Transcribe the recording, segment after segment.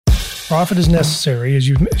Profit is necessary, as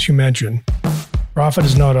you mentioned. Profit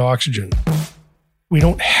is not oxygen. We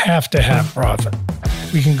don't have to have profit.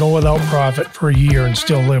 We can go without profit for a year and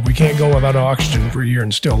still live. We can't go without oxygen for a year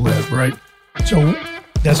and still live, right? So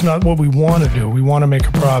that's not what we want to do. We want to make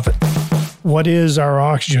a profit. What is our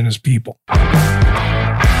oxygen as people?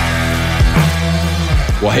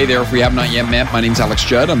 Well, hey there. If we have not yet met, my name's Alex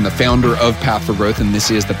Judd. I'm the founder of Path for Growth, and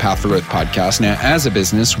this is the Path for Growth podcast. Now, as a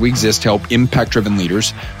business, we exist to help impact-driven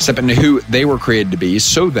leaders step into who they were created to be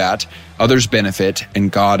so that others benefit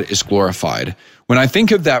and God is glorified. When I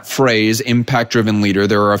think of that phrase, impact-driven leader,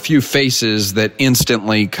 there are a few faces that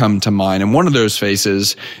instantly come to mind. And one of those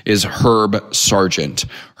faces is Herb Sargent.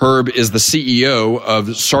 Herb is the CEO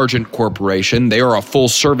of Sargent Corporation. They are a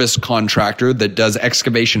full-service contractor that does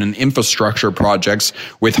excavation and infrastructure projects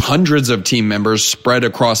with hundreds of team members spread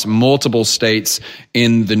across multiple states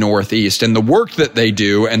in the Northeast. And the work that they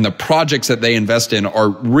do and the projects that they invest in are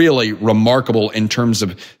really remarkable in terms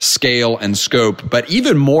of scale and scope. But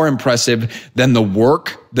even more impressive than the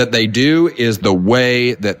work that they do is the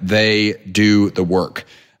way that they do the work.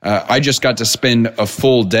 I just got to spend a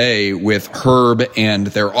full day with Herb and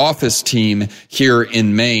their office team here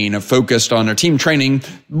in Maine, focused on a team training,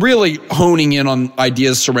 really honing in on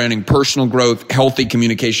ideas surrounding personal growth, healthy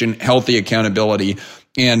communication, healthy accountability.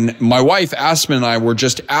 And my wife, Aspen, and I were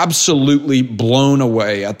just absolutely blown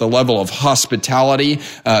away at the level of hospitality,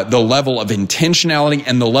 the level of intentionality,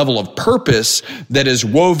 and the level of purpose that is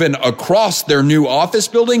woven across their new office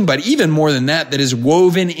building, but even more than that, that is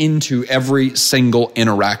woven into every single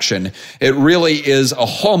interaction. It really is a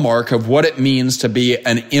hallmark of what it means to be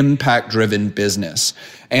an impact-driven business.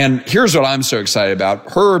 And here's what I'm so excited about.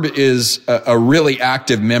 Herb is a really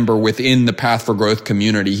active member within the Path for Growth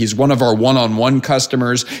community. He's one of our one-on-one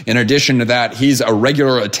customers. In addition to that, he's a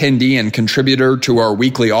regular attendee and contributor to our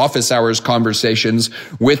weekly office hours conversations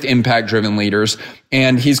with impact-driven leaders.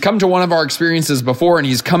 And he's come to one of our experiences before, and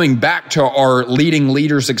he's coming back to our Leading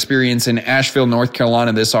Leaders experience in Asheville, North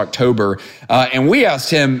Carolina this October. And we asked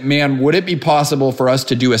him, man, would it be possible for us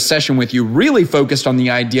to do a session with you really focused on the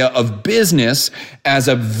idea of business as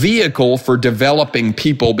a vehicle for developing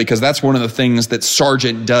people, because that's one of the things that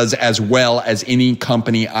Sargent does as well as any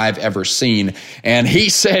company I've ever seen. And he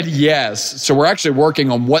said yes. So we're actually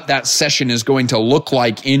working on what that session is going to look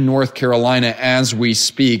like in North Carolina as we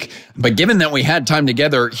speak. But given that we had time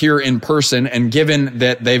together here in person, and given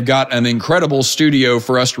that they've got an incredible studio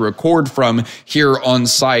for us to record from here on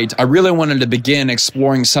site, I really wanted to begin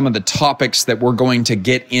exploring some of the topics that we're going to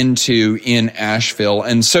get into in Asheville.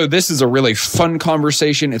 And so this is a really fun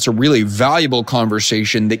conversation. It's a really valuable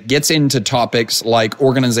conversation that gets into topics like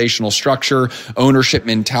organizational structure, ownership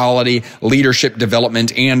mentality, leadership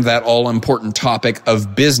development, and that all-important topic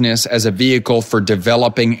of business as a vehicle for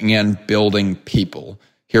developing and building people.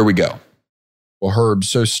 Here we go. Well, Herb,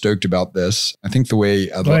 so stoked about this. I think the way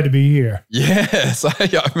glad to be here. Yes,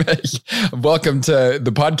 welcome to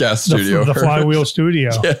the podcast studio, the Flywheel Studio.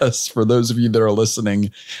 Yes, for those of you that are listening,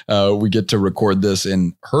 we get to record this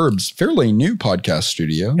in Herb's fairly new podcast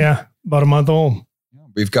studio. Yeah, about a month old.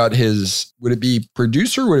 We've got his. Would it be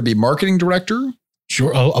producer? Would it be marketing director?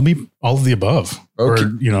 Sure, I'll be all of the above. Okay. Or,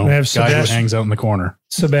 guy who hangs out in the corner.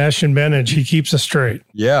 Sebastian Benage, he keeps us straight.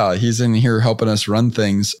 Yeah, he's in here helping us run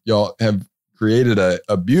things. Y'all have created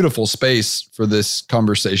a beautiful space for this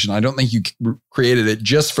conversation. I don't think you created it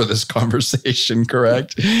just for this conversation,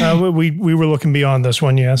 correct? We were looking beyond this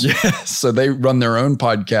one, yes. Yes, so they run their own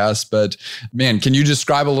podcast. But man, can you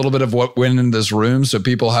describe a little bit of what went in this room so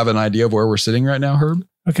people have an idea of where we're sitting right now, Herb?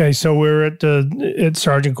 Okay, so we're at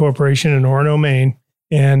Sargent Corporation in Orono, Maine.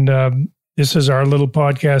 And this is our little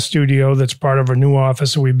podcast studio that's part of our new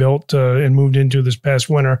office that we built and moved into this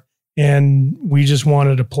past winter. And we just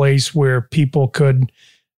wanted a place where people could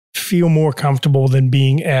feel more comfortable than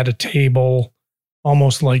being at a table,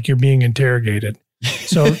 almost like you're being interrogated.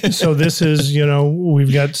 So this is,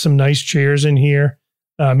 we've got some nice chairs in here.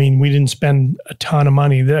 I mean, we didn't spend a ton of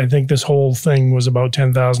money. I think this whole thing was about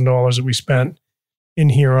 $10,000 that we spent in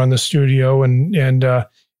here on the studio. And it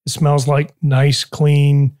smells like nice,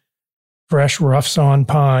 clean, fresh, rough sawn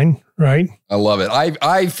pine, right? I love it.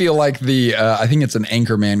 I feel like I think it's an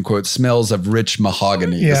Anchorman quote, smells of rich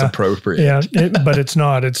mahogany is appropriate. Yeah, but it's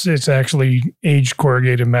not. It's actually aged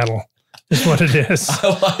corrugated metal. Is what it is.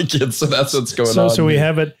 I like it. So that's what's going on. So we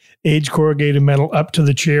have it aged corrugated metal up to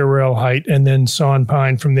the chair rail height, and then sawn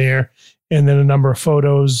pine from there. And then a number of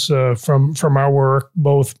photos from our work,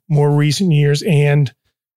 both more recent years and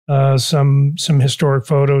some historic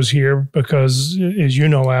photos here, because as you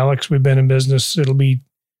know, Alex, we've been in business. It'll be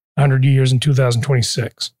 100 years in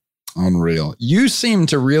 2026. Unreal. You seem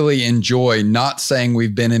to really enjoy not saying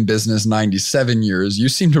we've been in business 97 years. You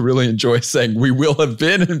seem to really enjoy saying we will have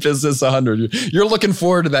been in business 100 years. You're looking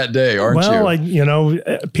forward to that day, aren't you? Well,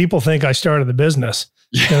 people think I started the business.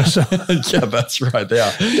 Yeah, yeah, that's right.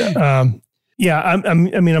 Yeah.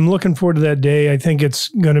 I'm looking forward to that day. I think it's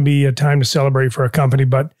going to be a time to celebrate for a company,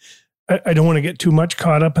 but I don't want to get too much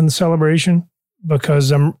caught up in the celebration,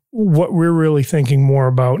 because what we're really thinking more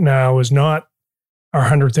about now is not our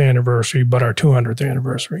 100th anniversary, but our 200th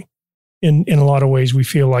anniversary. In a lot of ways, we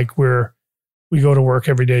feel like we go to work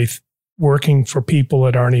every day working for people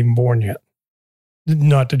that aren't even born yet.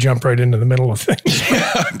 Not to jump right into the middle of things.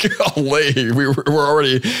 Golly, we're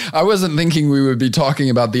already, I wasn't thinking we would be talking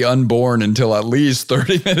about the unborn until at least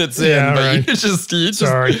 30 minutes in, but right. you just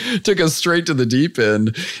took us straight to the deep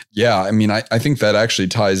end. Yeah, I mean, I think that actually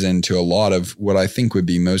ties into a lot of what I think would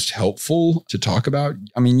be most helpful to talk about.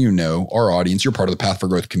 I mean, our audience, you're part of the Path for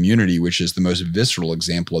Growth community, which is the most visceral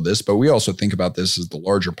example of this, but we also think about this as the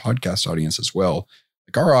larger podcast audience as well.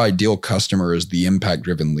 Like, our ideal customer is the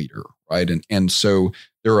impact-driven leader, right? And so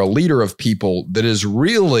they're a leader of people that is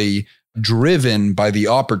really driven by the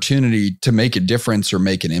opportunity to make a difference or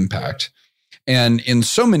make an impact. And in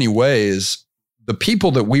so many ways, the people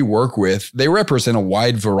that we work with, they represent a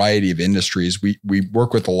wide variety of industries. We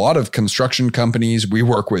work with a lot of construction companies. We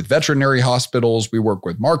work with veterinary hospitals. We work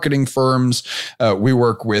with marketing firms. We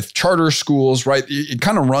work with charter schools, right? It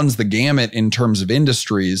kind of runs the gamut in terms of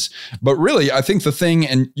industries. But really, I think the thing,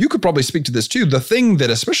 and you could probably speak to this too, the thing that,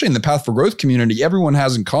 especially in the Path for Growth community, everyone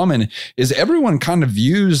has in common is everyone kind of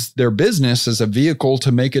views their business as a vehicle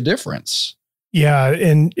to make a difference. Yeah,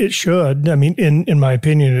 and it should. I mean, in my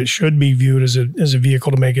opinion, it should be viewed as a vehicle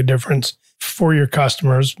to make a difference for your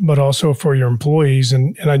customers, but also for your employees.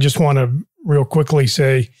 And I just want to real quickly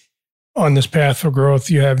say, on this Path for Growth,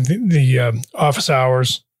 you have the office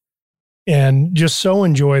hours, and just so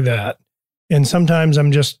enjoy that. And sometimes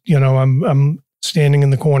I'm just, I'm standing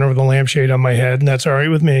in the corner with a lampshade on my head, and that's all right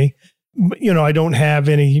with me. But, I don't have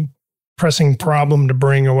any pressing problem to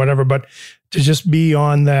bring or whatever, but to just be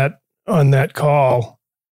on that call.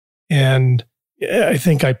 And I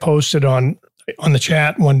think I posted on the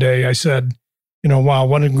chat one day, I said, wow,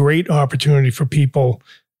 what a great opportunity for people,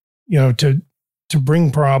 to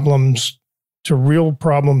bring problems to real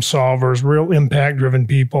problem solvers, real impact driven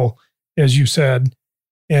people, as you said.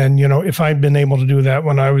 And, if I'd been able to do that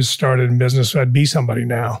when I was started in business, I'd be somebody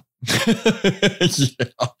now. Yeah.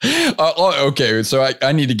 Okay, so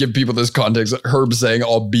I need to give people this context. Herb saying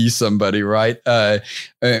I'll be somebody, right?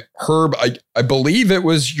 Herb, I believe it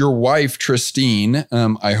was your wife, Tristine.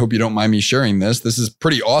 I hope you don't mind me sharing this. This is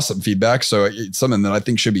pretty awesome feedback. So it's something that I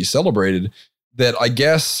think should be celebrated. That I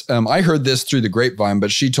guess I heard this through the grapevine,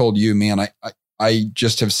 but she told you, man, I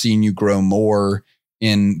just have seen you grow more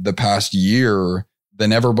in the past year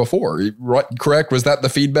than ever before. Right, correct? Was that the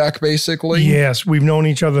feedback basically? Yes. We've known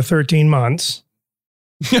each other 13 months.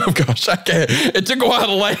 Oh gosh. Okay. It took a while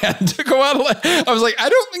to land. I was like, I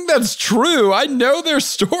don't think that's true. I know their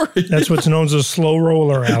story. That's what's known as a slow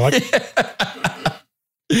roller, Alec.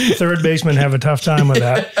 Yeah. Third basemen have a tough time with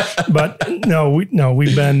that. But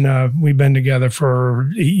we've been together for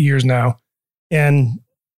 8 years now. And,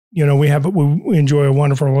 we enjoy a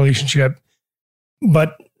wonderful relationship.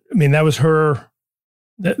 But I mean, that was her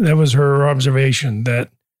observation, that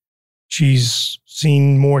she's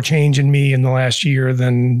seen more change in me in the last year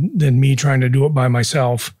than me trying to do it by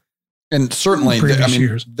myself. And certainly,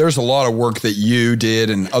 there's a lot of work that you did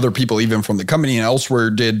and other people, even from the company and elsewhere,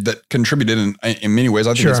 did that contributed in many ways.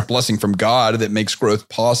 I think it's a blessing from God that makes growth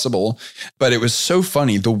possible. But it was so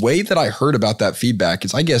funny. The way that I heard about that feedback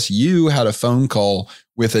is, I guess you had a phone call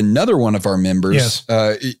with another one of our members.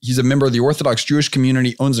 Yes. He's a member of the Orthodox Jewish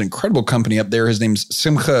community, owns an incredible company up there. His name's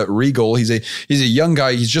Simcha Regal. He's a young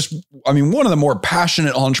guy. He's just, one of the more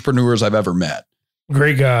passionate entrepreneurs I've ever met.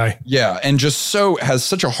 Great guy. Yeah. And just has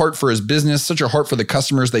such a heart for his business, such a heart for the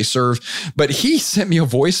customers they serve. But he sent me a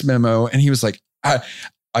voice memo and he was like,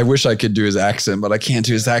 I wish I could do his accent, but I can't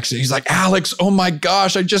do his accent. He's like, Alex, oh my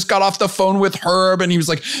gosh, I just got off the phone with Herb. And he was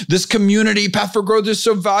like, this community, Path for Growth, is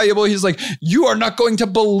so valuable. He's like, you are not going to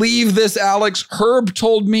believe this, Alex. Herb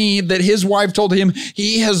told me that his wife told him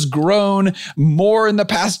he has grown more in the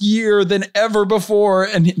past year than ever before.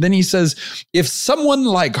 And then he says, if someone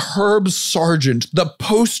like Herb Sargent, the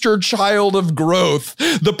poster child of growth,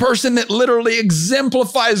 the person that literally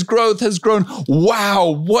exemplifies growth, has grown, wow,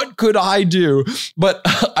 what could I do? But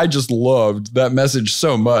I just loved that message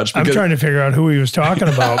so much. I'm trying to figure out who he was talking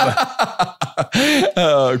about.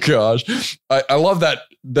 Oh gosh. I love that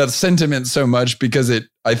that sentiment so much because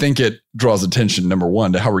I think it draws attention, number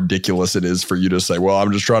one, to how ridiculous it is for you to say, well,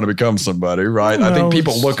 I'm just trying to become somebody, right? I think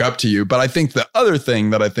people look up to you. But I think the other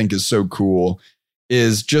thing that I think is so cool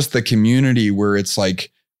is just the community where it's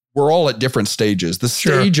like, we're all at different stages. The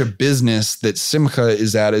stage of business that Simcha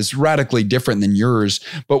is at is radically different than yours.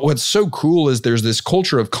 But what's so cool is there's this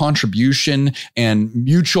culture of contribution and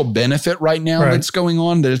mutual benefit right now that's going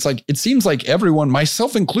on, that it's like, it seems like everyone,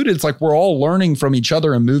 myself included, it's like we're all learning from each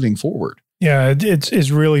other and moving forward. Yeah,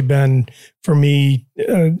 it's really been for me,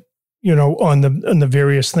 on the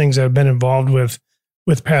various things I've been involved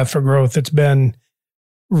with Path for Growth. It's been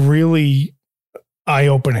really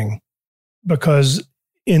eye-opening because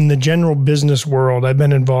in the general business world, I've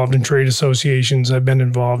been involved in trade associations. I've been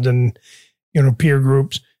involved in, peer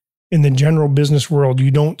groups. In the general business world,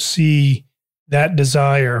 you don't see that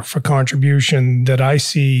desire for contribution that I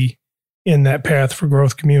see in that Path for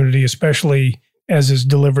Growth community, especially as is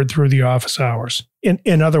delivered through the office hours.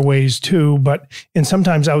 In other ways too, but and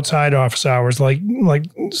sometimes outside office hours, like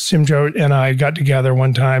Simcha and I got together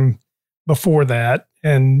one time before that,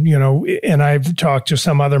 and and I've talked to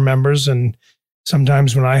some other members, and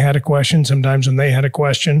sometimes when I had a question, sometimes when they had a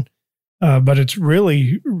question. But it's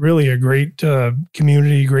really, really a great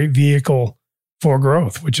community, great vehicle for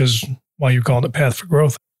growth, which is why you called it Path for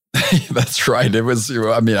Growth. That's right. It was,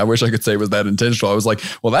 I wish I could say it was that intentional. I was like,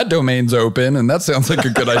 well, that domain's open and that sounds like a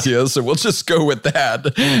good idea. So we'll just go with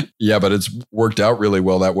that. Yeah, but it's worked out really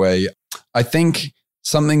well that way. I think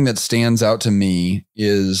something that stands out to me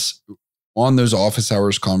is on those office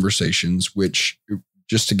hours conversations, which,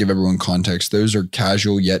 just to give everyone context, those are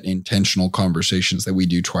casual yet intentional conversations that we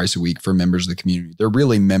do twice a week for members of the community. They're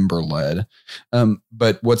really member-led.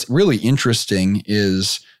 But what's really interesting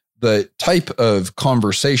is the type of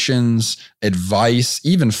conversations, advice,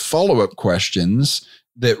 even follow-up questions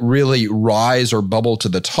that really rise or bubble to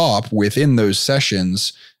the top within those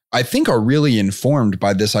sessions, I think are really informed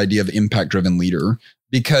by this idea of impact-driven leader.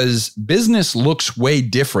 Because business looks way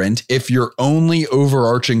different if your only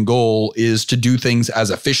overarching goal is to do things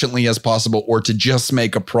as efficiently as possible or to just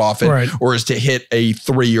make a profit or is to hit a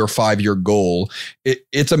 3 or 5 year goal.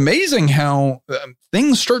 It's amazing how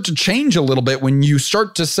things start to change a little bit when you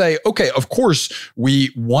start to say, okay, of course we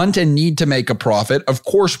want and need to make a profit. Of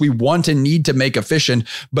course we want and need to make efficient,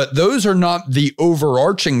 but those are not the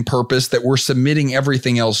overarching purpose that we're submitting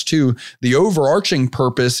everything else to. The overarching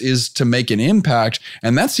purpose is to make an impact.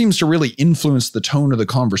 And that seems to really influence the tone of the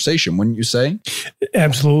conversation, wouldn't you say? It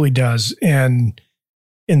absolutely does. And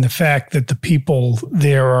in the fact that the people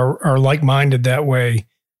there are like-minded that way,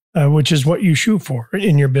 which is what you shoot for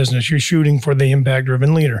in your business. You're shooting for the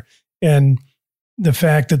impact-driven leader. And the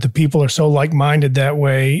fact that the people are so like-minded that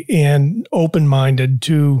way and open-minded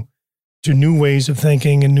to new ways of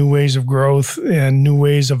thinking and new ways of growth and new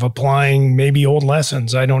ways of applying maybe old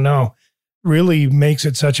lessons, I don't know, really makes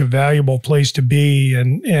it such a valuable place to be.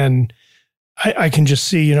 And I can just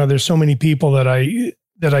see, there's so many people that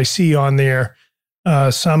I see on there.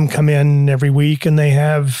 Some come in every week and they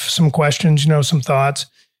have some questions, some thoughts,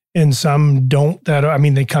 and some don't.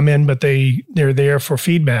 They come in, but they're there for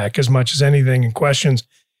feedback as much as anything and questions.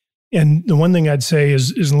 And the one thing I'd say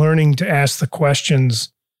is learning to ask the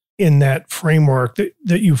questions in that framework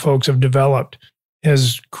that you folks have developed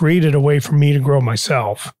has created a way for me to grow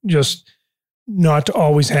myself. Just not to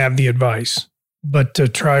always have the advice, but to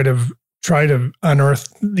try to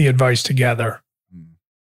unearth the advice together.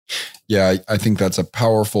 Yeah, I think that's a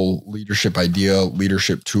powerful leadership idea,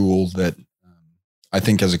 leadership tool that I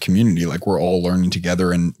think as a community, like we're all learning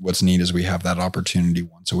together. And what's neat is we have that opportunity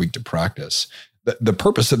once a week to practice. The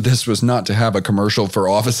purpose of this was not to have a commercial for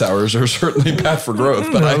office hours or certainly Path for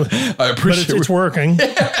Growth, but I appreciate but it's working.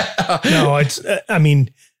 Yeah. No,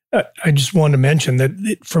 I just wanted to mention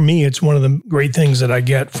that for me, it's one of the great things that I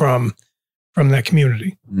get from that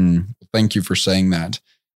community. Thank you for saying that.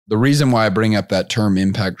 The reason why I bring up that term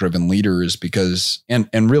impact-driven leader is because, and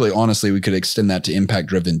really honestly, we could extend that to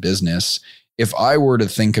impact-driven business. If I were to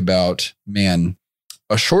think about,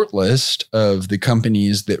 a short list of the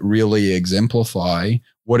companies that really exemplify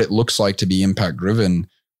what it looks like to be impact-driven,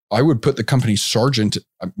 I would put the company Sargent,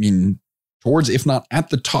 towards, if not at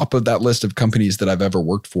the top of that list of companies that I've ever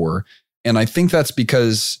worked for. And I think that's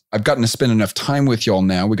because I've gotten to spend enough time with y'all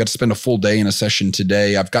now. We got to spend a full day in a session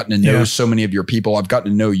today. I've gotten to know so many of your people. I've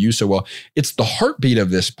gotten to know you so well. It's the heartbeat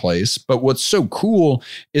of this place. But what's so cool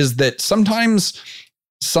is that sometimes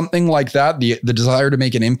something like that, the desire to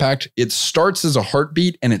make an impact, it starts as a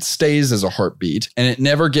heartbeat and it stays as a heartbeat, and it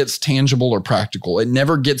never gets tangible or practical. It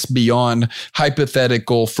never gets beyond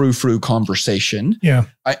hypothetical frou-frou conversation. Yeah.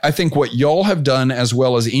 I think what y'all have done, as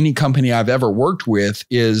well as any company I've ever worked with,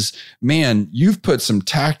 is, man, you've put some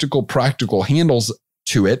tactical, practical handles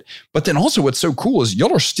to it. But then also what's so cool is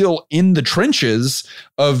y'all are still in the trenches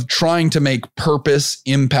of trying to make purpose,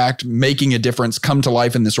 impact, making a difference come to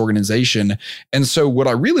life in this organization. And so what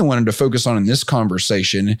I really wanted to focus on in this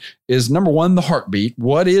conversation is, number one, the heartbeat.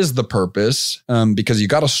 What is the purpose? Because you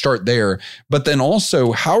got to start there. But then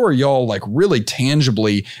also, how are y'all like really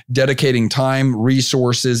tangibly dedicating time,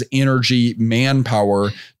 resources, energy, manpower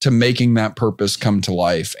to making that purpose come to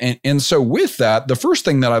life? And so with that, the first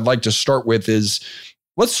thing that I'd like to start with is,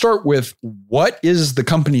 let's start with, what is the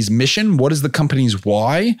company's mission? What is the company's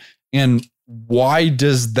why? And why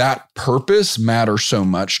does that purpose matter so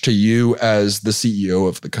much to you as the CEO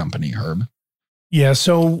of the company, Herb? Yeah,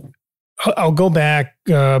 so I'll go back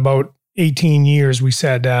about 18 years. We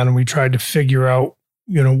sat down and we tried to figure out,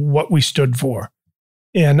 what we stood for.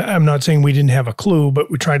 And I'm not saying we didn't have a clue,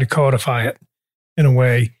 but we tried to codify it in a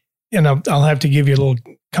way. And I'll have to give you a little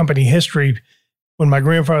company history. When my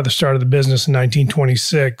grandfather started the business in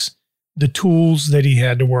 1926, the tools that he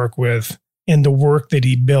had to work with and the work that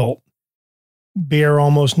he built bear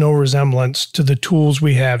almost no resemblance to the tools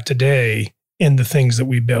we have today and the things that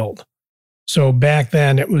we build. So back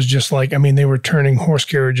then, it was just like, they were turning horse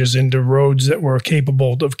carriages into roads that were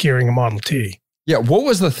capable of carrying a Model T. Yeah. What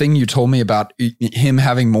was the thing you told me about him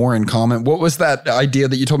having more in common? What was that idea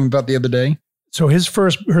that you told me about the other day? So his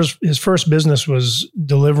first business was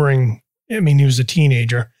delivering. He was a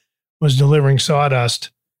teenager, was delivering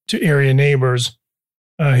sawdust to area neighbors.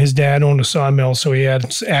 His dad owned a sawmill, so he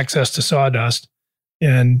had access to sawdust.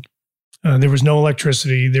 And there was no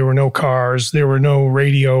electricity. There were no cars. There were no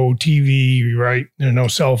radio, TV, right? No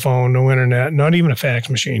cell phone, no internet, not even a fax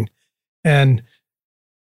machine. And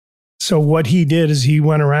so what he did is he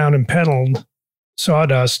went around and peddled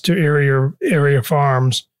sawdust to area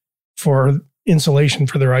farms for insulation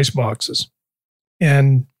for their ice boxes.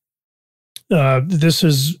 And this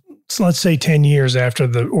is, let's say, 10 years after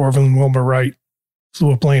the Orville and Wilbur Wright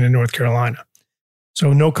flew a plane in North Carolina.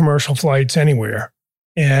 So no commercial flights anywhere.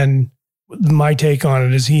 And my take on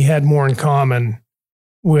it is he had more in common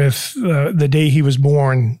with the day he was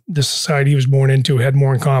born, the society he was born into had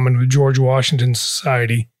more in common with George Washington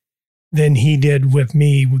Society than he did with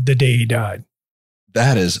me the day he died.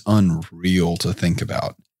 That is unreal to think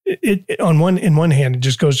about. In one hand, it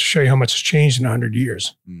just goes to show you how much has changed in 100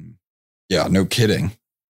 years. Mm. Yeah, no kidding.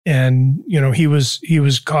 And, he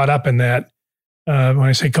was caught up in that. When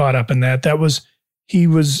I say caught up in that,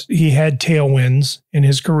 he had tailwinds in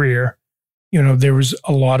his career. There was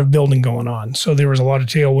a lot of building going on. So there was a lot of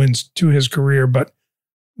tailwinds to his career. But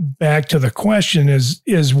back to the question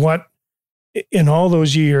is what, in all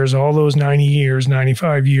those years, all those 90 years,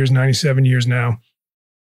 95 years, 97 years now,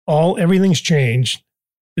 everything's changed.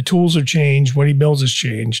 The tools have changed. What he builds has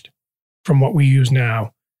changed from what we use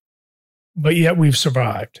now. But yet we've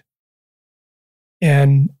survived.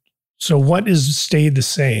 And so what has stayed the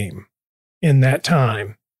same in that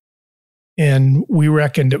time? And we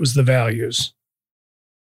reckoned it was the values.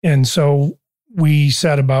 And so we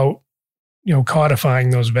set about,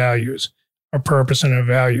 codifying those values, our purpose and our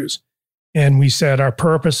values. And we said our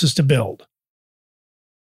purpose is to build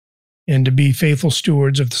and to be faithful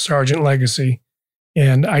stewards of the Sargent legacy.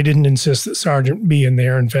 And I didn't insist that Sargent be in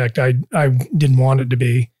there. In fact, I didn't want it to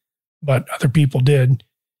be, but other people did.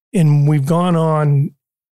 And we've gone on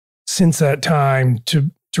since that time to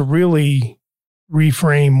really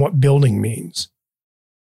reframe what building means.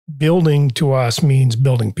 Building to us means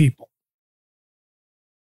building people.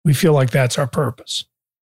 We feel like that's our purpose.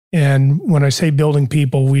 And when I say building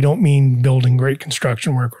people, we don't mean building great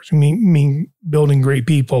construction workers. We mean building great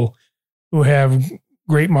people who have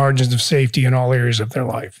great margins of safety in all areas of their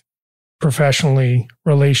life, professionally,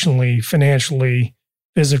 relationally, financially,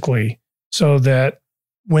 physically, so that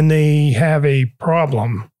when they have a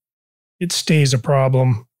problem, it stays a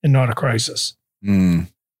problem and not a crisis. Mm.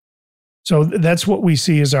 So that's what we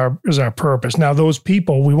see as our purpose. Now, those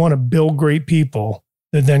people, we want to build great people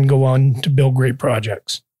that then go on to build great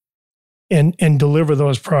projects and deliver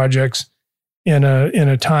those projects in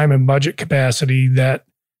a time and budget capacity that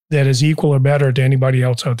is equal or better to anybody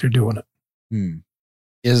else out there doing it. Hmm.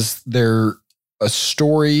 Is there a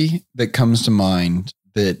story that comes to mind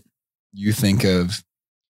that you think of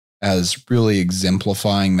as really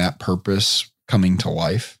exemplifying that purpose coming to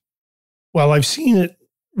life? Well, I've seen it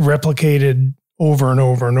replicated over and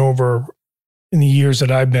over and over in the years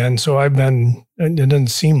that I've been. So it doesn't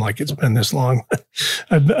seem like it's been this long.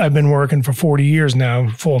 I've been working for 40 years now,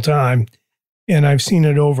 full time, and I've seen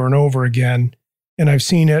it over and over again. And I've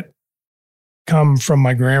seen it come from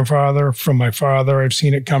my grandfather, from my father. I've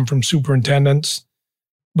seen it come from superintendents.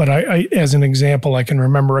 But I as an example, I can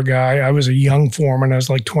remember a guy, I was a young foreman. I was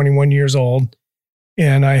like 21 years old.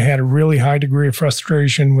 And I had a really high degree of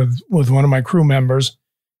frustration with one of my crew members.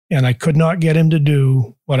 And I could not get him to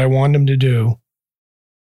do what I wanted him to do.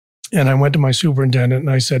 And I went to my superintendent and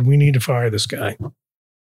I said, we need to fire this guy.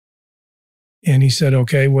 And he said,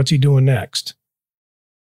 okay, what's he doing next?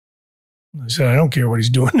 I said, I don't care what he's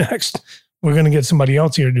doing next. We're going to get somebody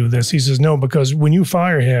else here to do this. He says, no, because when you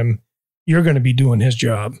fire him, you're going to be doing his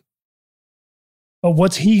job. But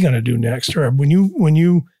what's he going to do next? Or when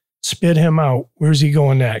you spit him out, where's he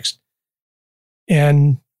going next?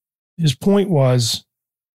 And his point was,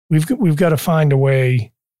 we've got to find a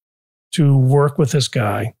way to work with this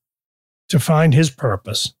guy, to find his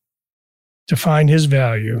purpose, to find his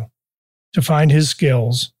value, to find his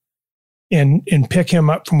skills, and pick him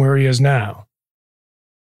up from where he is now.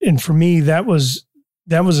 And for me, that was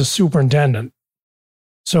a superintendent.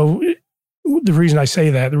 So the reason I say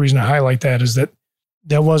that, the reason I highlight that is that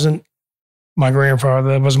wasn't my grandfather,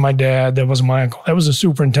 that wasn't my dad, that wasn't my uncle, that was a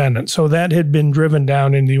superintendent. So that had been driven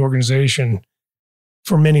down in the organization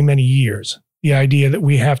for many, many years. The idea that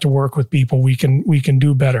we have to work with people, we can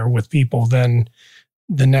do better with people than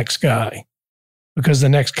the next guy, because the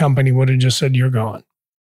next company would have just said, you're gone.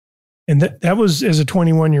 And that was, as a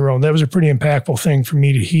 21-year-old, that was a pretty impactful thing for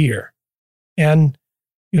me to hear. And,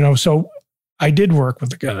 so I did work with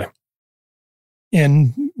the guy.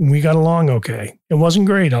 And we got along okay. It wasn't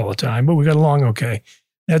great all the time, but we got along okay.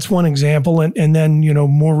 That's one example. And then,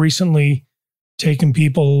 more recently, taking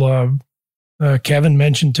people, Kevin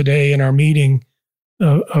mentioned today in our meeting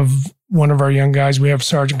of one of our young guys. We have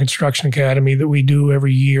Sargent Construction Academy that we do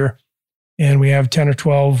every year. And we have 10 or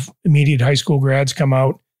 12 immediate high school grads come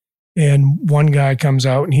out. And one guy comes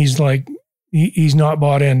out and he's like, he's not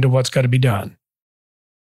bought into what's got to be done.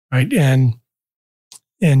 Right. And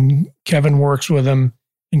Kevin works with him.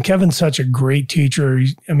 And Kevin's such a great teacher.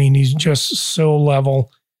 He's just so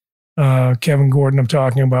level. Kevin Gordon, I'm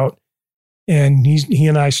talking about. And he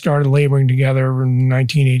and I started laboring together in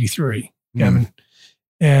 1983, Kevin.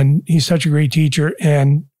 And he's such a great teacher.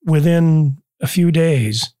 And within a few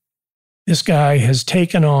days, this guy has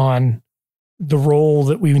taken on the role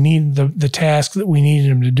that we need, the task that we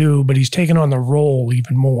needed him to do, but he's taken on the role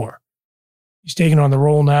even more. He's taken on the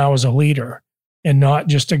role now as a leader and not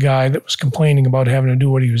just a guy that was complaining about having to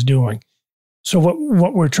do what he was doing. So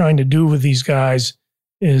what we're trying to do with these guys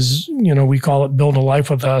is, we call it build a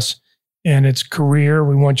life with us, and it's career.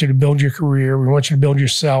 We want you to build your career. We want you to build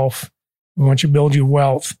yourself. We want you to build your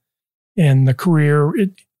wealth. And the career,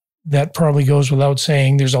 that probably goes without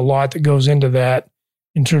saying. There's a lot that goes into that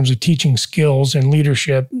in terms of teaching skills and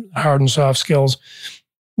leadership, hard and soft skills.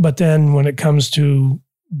 But then when it comes to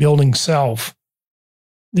building self,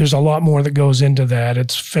 there's a lot more that goes into that.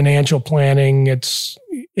 It's financial planning. It's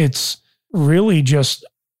really just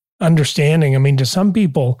understanding. To some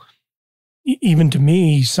people, even to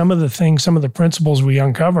me, some of the principles we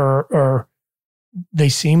uncover they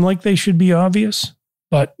seem like they should be obvious,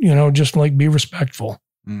 but, just like be respectful,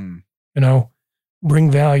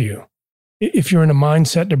 bring value. If you're in a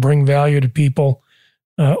mindset to bring value to people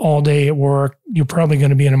all day at work, you're probably going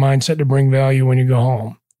to be in a mindset to bring value when you go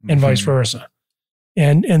home, and vice versa.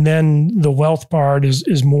 And then the wealth part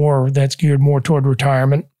is more, that's geared more toward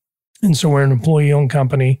retirement. And so we're an employee-owned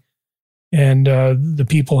company, and the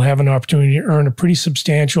people have an opportunity to earn a pretty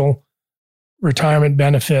substantial retirement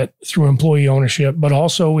benefit through employee ownership, but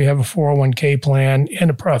also we have a 401k plan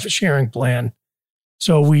and a profit sharing plan.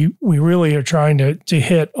 So we really are trying to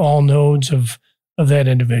hit all nodes of that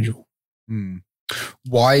individual.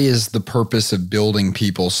 Why is the purpose of building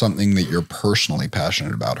people something that you're personally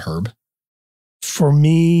passionate about, Herb? For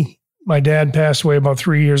me, my dad passed away about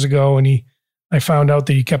 3 years ago, and I found out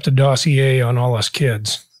that he kept a dossier on all us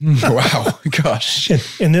kids. Wow. Gosh.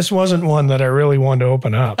 And this wasn't one that I really wanted to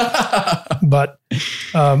open up. But,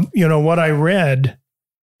 what I read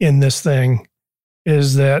in this thing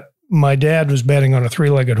is that my dad was betting on a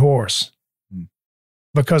three-legged horse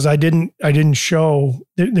because I didn't show,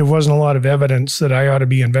 there wasn't a lot of evidence that I ought to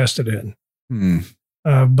be invested in.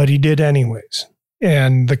 But he did anyways.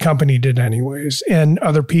 And the company did anyways. And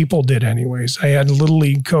other people did anyways. I had a little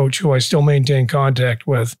league coach who I still maintain contact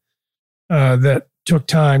with that took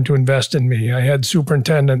time to invest in me. I had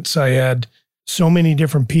superintendents. I had so many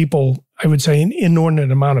different people, I would say an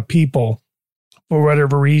inordinate amount of people for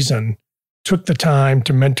whatever reason took the time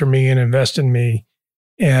to mentor me and invest in me.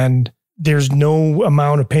 And there's no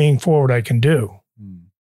amount of paying forward I can do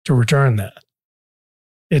to return that.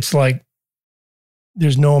 It's like,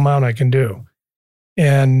 there's no amount I can do.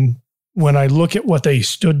 And when I look at what they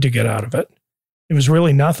stood to get out of it, it was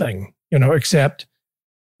really nothing, except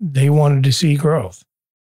they wanted to see growth.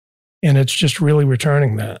 And it's just really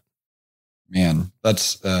returning that. Man,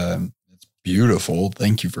 that's beautiful.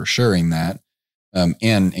 Thank you for sharing that.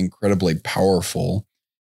 And incredibly powerful.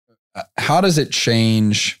 How does it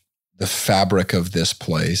change the fabric of this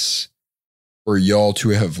place for y'all to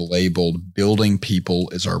have labeled building people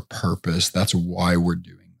is our purpose? That's why we're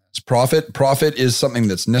doing this. Profit is something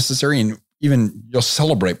that's necessary, and even you'll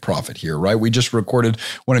celebrate profit here, right? We just recorded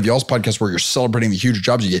one of y'all's podcasts where you're celebrating the huge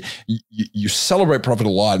jobs you get. You celebrate profit a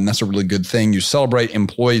lot, and that's a really good thing. You celebrate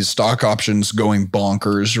employees' stock options going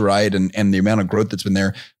bonkers, right? And the amount of growth that's been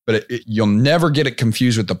there, but you'll never get it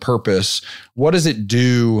confused with the purpose. What does it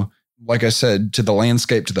do, like I said, to the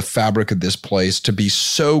landscape, to the fabric of this place, to be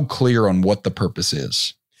so clear on what the purpose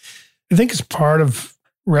is? I think it's part of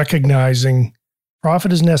recognizing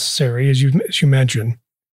profit is necessary, as you mentioned.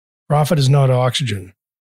 Profit is not oxygen.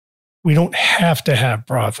 We don't have to have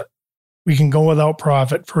profit. We can go without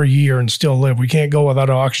profit for a year and still live. We can't go without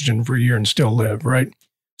oxygen for a year and still live, right?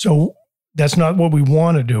 So that's not what we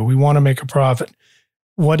want to do. We want to make a profit.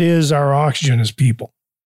 What is our oxygen as people?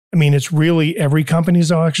 I mean, it's really every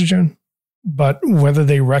company's oxygen, but whether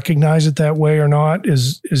they recognize it that way or not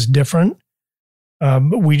is different.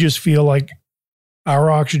 But we just feel like our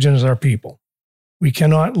oxygen is our people. We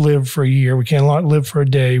cannot live for a year. We cannot live for a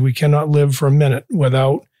day. We cannot live for a minute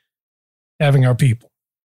without having our people.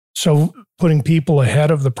 So putting people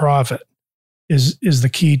ahead of the profit is the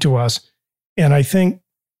key to us. And I think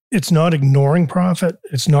it's not ignoring profit.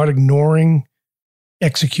 It's not ignoring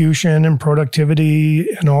execution and productivity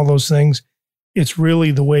and all those things. It's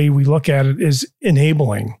really the way we look at it is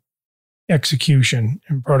enabling execution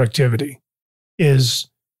and productivity. Is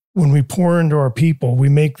when we pour into our people, we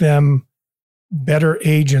make them better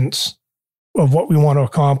agents of what we want to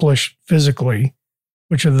accomplish physically,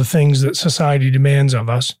 which are the things that society demands of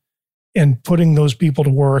us, and putting those people to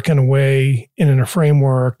work in a way and in a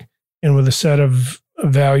framework and with a set of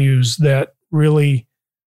values that really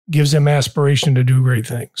gives them aspiration to do great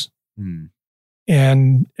things.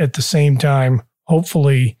 And at the same time,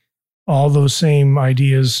 hopefully all those same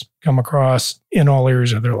ideas come across in all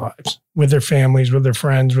areas of their lives, with their families, with their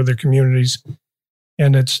friends, with their communities.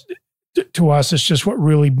 And it's, to us, it's just what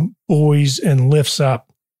really buoys and lifts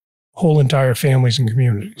up whole entire families and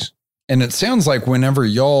communities. And it sounds like whenever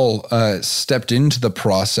y'all stepped into the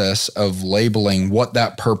process of labeling what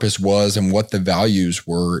that purpose was and what the values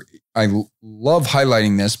were, I love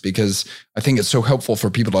highlighting this because I think it's so helpful for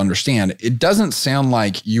people to understand. It doesn't sound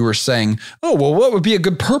like you were saying, oh, well, what would be a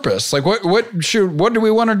good purpose? Like what do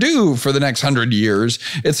we want to do for the next 100 years?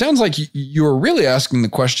 It sounds like you were really asking the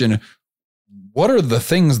question, what are the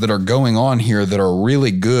things that are going on here that are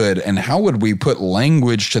really good, and how would we put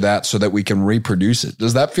language to that so that we can reproduce it?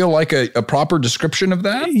 Does that feel like a proper description of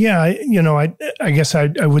that? Yeah, I guess I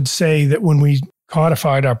would say that when we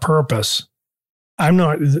codified our purpose, I'm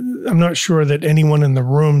not sure that anyone in the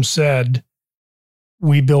room said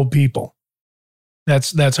we build people.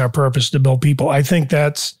 That's our purpose, to build people. I think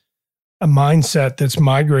that's a mindset that's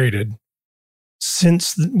migrated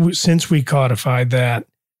since we codified that.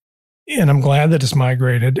 And I'm glad that it's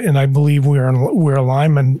migrated. And I believe we're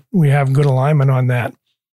alignment. We have good alignment on that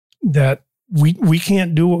we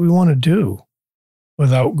can't do what we want to do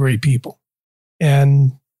without great people.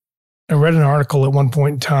 And I read an article at one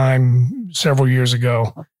point in time several years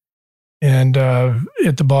ago, and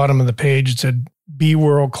at the bottom of the page, it said, be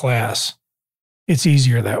world class. It's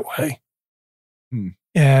easier that way.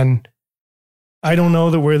 And I don't know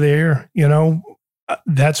that we're there.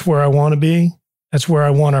 That's where I want to be. That's where I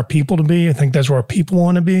want our people to be. I think that's where our people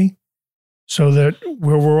want to be, so that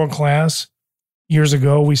we're world class. Years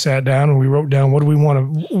ago, we sat down and we wrote down, what do we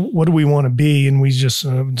want to be? And we just,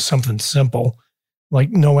 something simple, like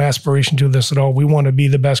no aspiration to this at all. We want to be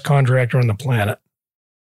the best contractor on the planet,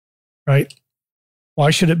 right?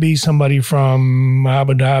 Why should it be somebody from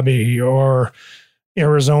Abu Dhabi or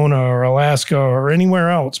Arizona or Alaska or anywhere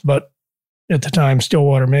else? But at the time,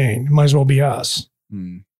 Stillwater, Maine. It might as well be us.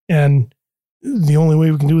 And the only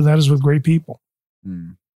way we can do that is with great people.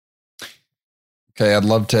 Okay, I'd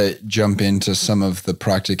love to jump into some of the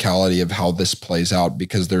practicality of how this plays out,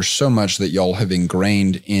 because there's so much that y'all have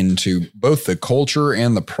ingrained into both the culture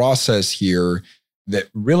and the process here that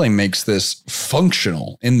really makes this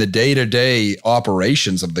functional in the day-to-day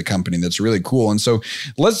operations of the company. That's really cool. And so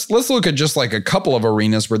let's look at just like a couple of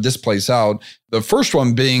arenas where this plays out. The first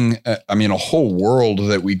one being, a whole world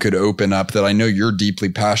that we could open up that I know you're deeply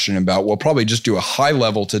passionate about. We'll probably just do a high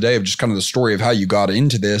level today of just kind of the story of how you got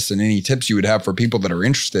into this and any tips you would have for people that are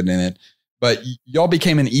interested in it. But y'all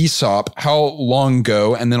became an ESOP. How long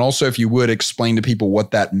ago? And then also, if you would, explain to people what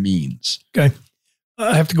that means. Okay.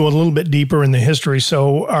 I have to go a little bit deeper in the history.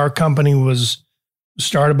 So our company was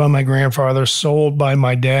started by my grandfather, sold by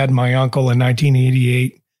my dad, my uncle in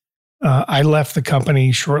 1988. I left the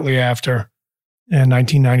company shortly after in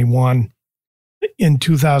 1991. In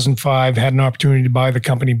 2005, had an opportunity to buy the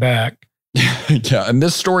company back. Yeah, and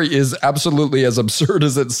this story is absolutely as absurd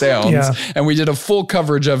as it sounds. Yeah. And we did a full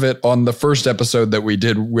coverage of it on the first episode that we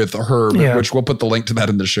did with Herb, which we'll put the link to that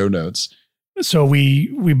in the show notes. So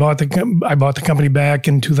I bought the company back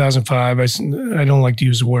in 2005. I don't like to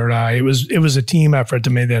use the word I. It was a team effort to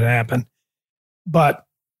make that happen. But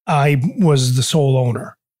I was the sole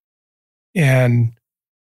owner. And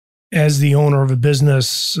as the owner of a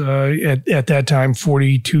business at that time,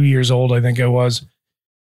 42 years old, I think I was,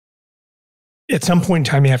 at some point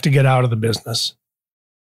in time, you have to get out of the business.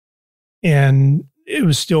 And I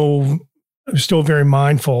was still very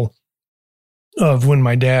mindful of when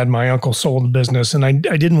my uncle sold the business. And I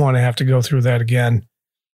didn't want to have to go through that again.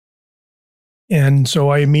 And so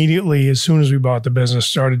I immediately, as soon as we bought the business,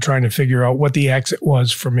 started trying to figure out what the exit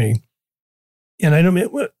was for me. And I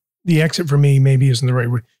don't, the exit for me maybe isn't the right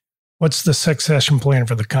word. What's the succession plan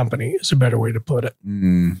for the company is a better way to put it.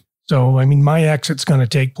 Mm. So, my exit's going to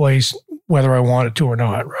take place whether I want it to or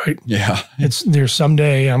not, right? Yeah. There's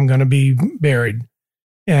someday I'm going to be buried.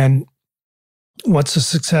 And what's the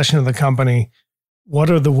succession of the company? What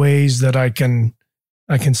are the ways that I can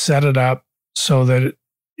set it up so that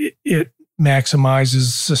it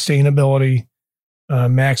maximizes sustainability,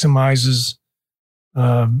 maximizes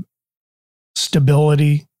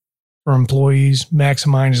stability for employees,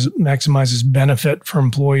 maximizes benefit for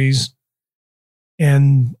employees.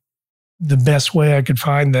 And the best way I could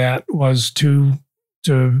find that was to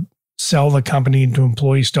sell the company into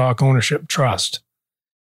employee stock ownership trust.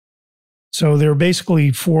 So there are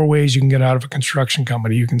basically 4 ways you can get out of a construction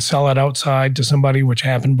company. You can sell it outside to somebody, which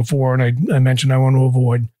happened before, and I mentioned I want to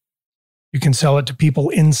avoid. You can sell it to people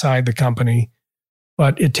inside the company,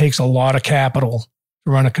 but it takes a lot of capital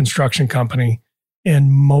to run a construction company,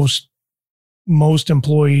 and most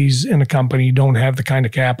employees in a company don't have the kind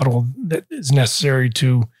of capital that is necessary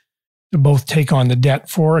to both take on the debt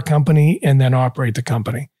for a company and then operate the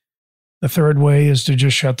company. The third way is to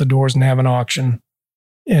just shut the doors and have an auction.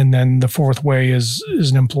 And then the fourth way is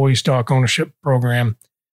an employee stock ownership program,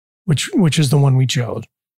 which is the one we chose.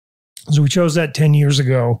 So we chose that 10 years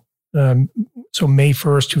ago. So May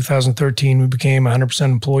 1st, 2013, we became 100%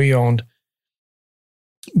 employee owned.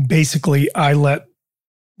 Basically, I let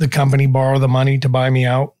the company borrow the money to buy me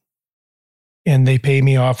out, and they pay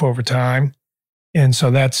me off over time. And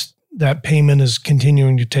so that payment is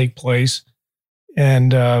continuing to take place.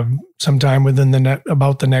 And sometime within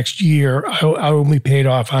about the next year, I will be paid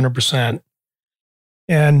off 100%.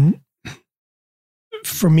 And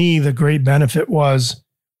for me, the great benefit was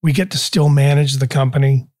we get to still manage the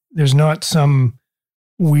company. There's not some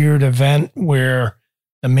weird event where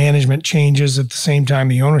the management changes at the same time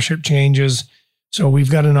the ownership changes. So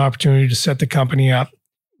we've got an opportunity to set the company up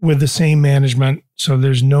with the same management. So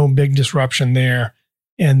there's no big disruption there.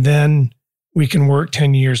 And then we can work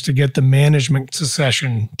 10 years to get the management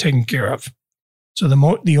succession taken care of. So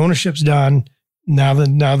the ownership's done. Now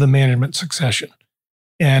the management succession.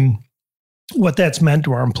 And what that's meant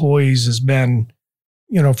to our employees has been,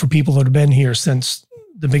 for people that have been here since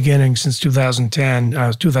the beginning, since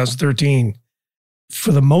 2013,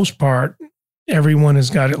 for the most part, everyone has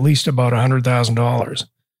got at least about $100,000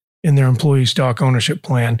 in their employee stock ownership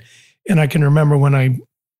plan. And I can remember when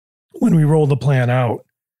we rolled the plan out,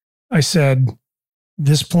 I said,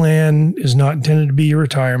 this plan is not intended to be your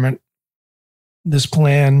retirement. This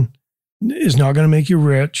plan is not going to make you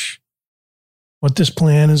rich. What this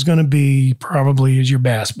plan is going to be probably is your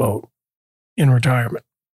bass boat in retirement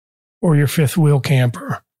or your fifth wheel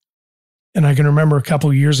camper. And I can remember a couple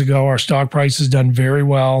of years ago, our stock price has done very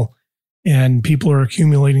well and people are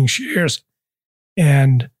accumulating shares.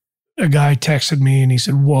 And a guy texted me and he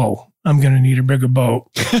said, "Whoa, I'm going to need a bigger boat."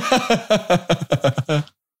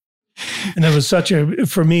 And it was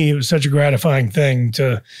for me, it was such a gratifying thing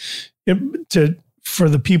for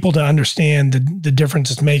the people to understand the difference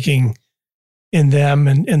it's making in them.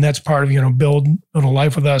 And that's part of, build a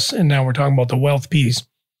life with us. And now we're talking about the wealth piece.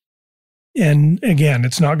 And again,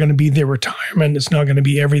 it's not going to be their retirement. It's not going to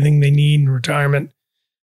be everything they need in retirement,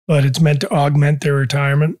 but it's meant to augment their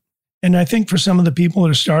retirement. And I think for some of the people that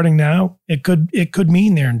are starting now, it could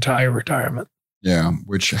mean their entire retirement. Yeah.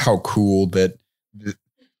 Which, how cool that,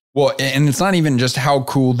 well, and it's not even just how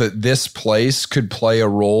cool that this place could play a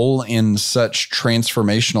role in such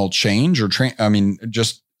transformational change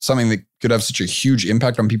just something that could have such a huge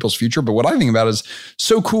impact on people's future. But what I think about is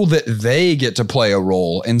so cool that they get to play a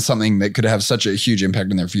role in something that could have such a huge impact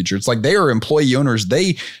in their future. It's like they are employee owners.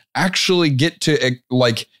 They actually get to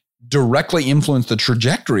directly influence the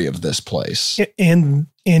trajectory of this place and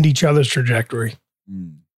each other's trajectory.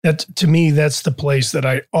 That, to me, that's the place that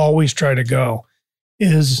I always try to go,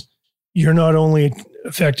 is you're not only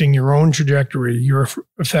affecting your own trajectory, you're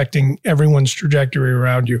affecting everyone's trajectory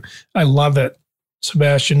around you. I love it.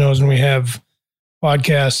 Sebastian knows when we have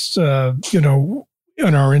podcasts,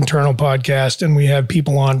 on our internal podcast, and we have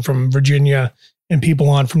people on from Virginia and people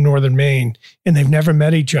on from Northern Maine, and they've never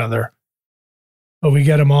met each other. But we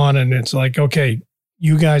get them on, and it's like, okay,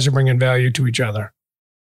 you guys are bringing value to each other.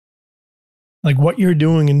 Like what you're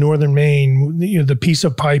doing in Northern Maine, the piece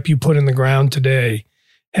of pipe you put in the ground today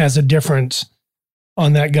has a difference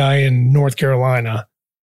on that guy in North Carolina.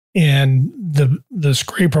 And the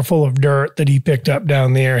scraper full of dirt that he picked up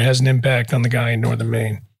down there has an impact on the guy in Northern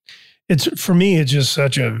Maine. For me, it's just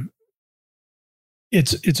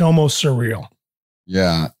it's almost surreal.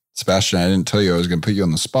 Yeah. Sebastian, I didn't tell you I was going to put you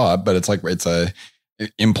on the spot, but it's like, it's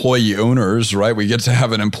employee owners, right? We get to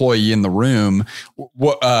have an employee in the room.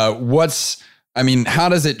 How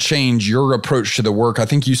does it change your approach to the work? I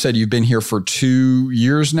think you said you've been here for 2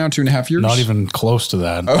 years now, 2.5 years? Not even close to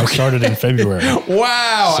that. Okay. I started in February.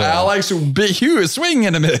 Wow. So. Alex, swing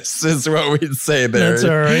and a miss is what we'd say there. That's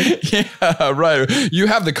all right. Yeah, right. You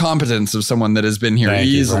have the competence of someone that has been here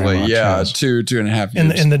easily. Yeah, yes. 2.5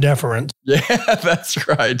 years. In the deference. Yeah, that's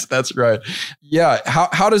right. That's right. Yeah.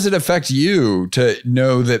 How does it affect you to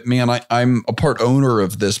know that, man, I'm a part owner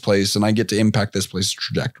of this place and I get to impact this place's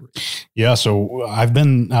trajectory? Yeah. So I've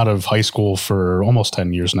been out of high school for almost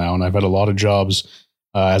 10 years now, and I've had a lot of jobs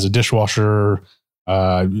as a dishwasher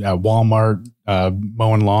at Walmart,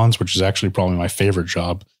 mowing lawns, which is actually probably my favorite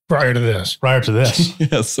job. Prior to this.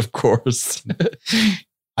 Yes, of course.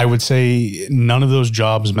 I would say none of those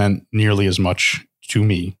jobs meant nearly as much to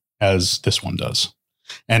me as this one does.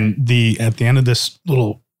 And at the end of this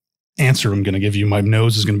little answer I'm going to give you, my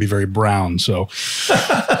nose is going to be very brown. So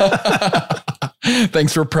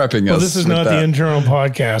thanks for prepping us. Well, this is not the internal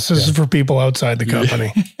podcast. This is for people outside the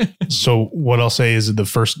company. So what I'll say is that the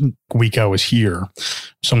first week I was here,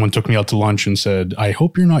 someone took me out to lunch and said, I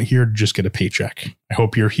hope you're not here to just get a paycheck. I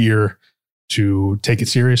hope you're here to take it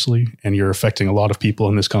seriously, and you're affecting a lot of people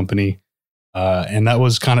in this company. And that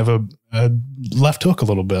was kind of a left hook a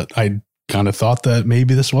little bit. I kind of thought that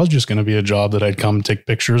maybe this was just going to be a job that I'd come take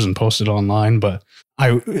pictures and post it online. But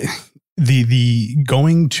the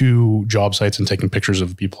going to job sites and taking pictures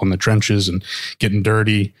of people in the trenches and getting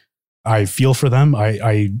dirty, I feel for them.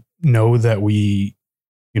 I know that we,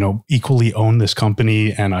 equally own this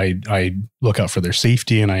company, and I look out for their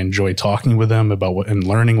safety, and I enjoy talking with them about and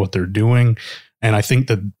learning what they're doing. And I think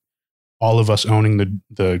that all of us owning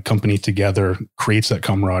the company together creates that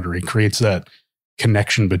camaraderie, creates that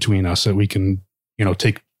connection between us, that we can,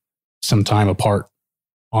 take some time apart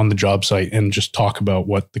on the job site and just talk about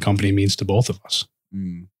what the company means to both of us.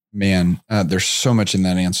 Man, there's so much in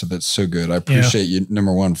that answer that's so good. I appreciate you,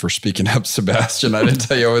 number one, for speaking up, Sebastian. I didn't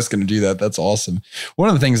tell you I was going to do that. That's awesome. One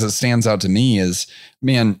of the things that stands out to me is,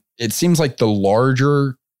 man, it seems like the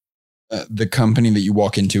larger the company that you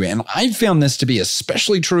walk into, and I found this to be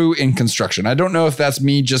especially true in construction. I don't know if that's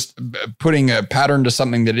me just putting a pattern to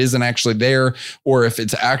something that isn't actually there, or if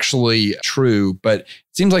it's actually true, but it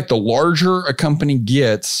seems like the larger a company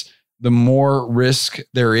gets, the more risk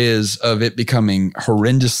there is of it becoming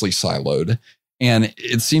horrendously siloed. And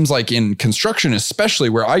it seems like in construction, especially,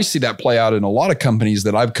 where I see that play out in a lot of companies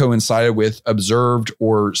that I've coincided with, observed,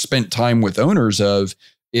 or spent time with owners of,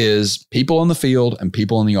 is people in the field and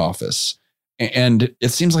people in the office. And it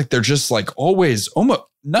seems like they're just like always, almost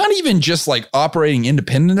not even just like operating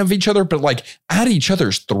independent of each other, but like at each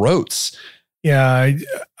other's throats. Yeah,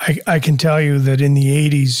 I can tell you that in the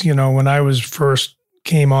 80s, when I was first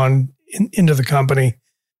came on into the company,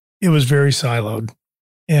 it was very siloed.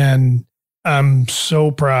 And I'm so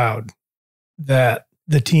proud that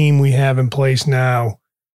the team we have in place now,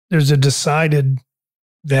 there's a decided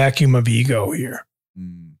vacuum of ego here.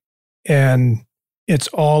 And it's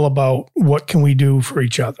all about what can we do for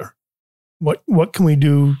each other? What can we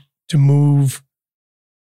do to move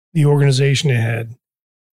the organization ahead?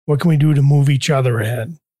 What can we do to move each other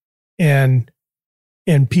ahead?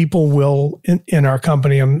 And people will, in our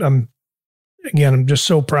company, I'm just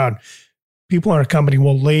so proud. People in our company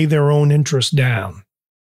will lay their own interests down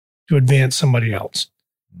to advance somebody else.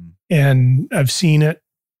 And I've seen it,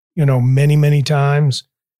 many, many times.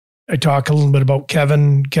 I talk a little bit about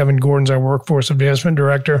Kevin. Kevin Gordon's our workforce advancement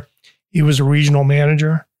director. He was a regional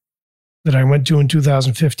manager that I went to in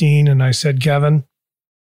 2015. And I said, Kevin,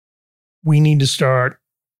 we need to start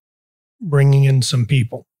bringing in some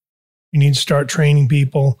people. We need to start training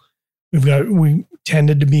people. We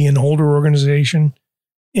tended to be an older organization,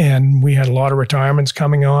 and we had a lot of retirements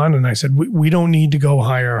coming on. And I said, we don't need to go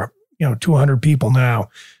hire, 200 people now.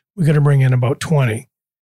 We got to bring in about 20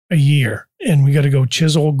 a year, and we got to go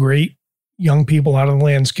chisel great young people out of the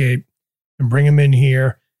landscape and bring them in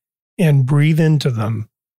here and breathe into them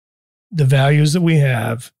the values that we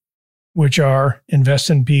have, which are invest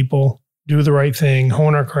in people, do the right thing,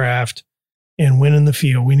 hone our craft, and win in the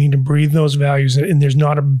field. We need to breathe those values, and there's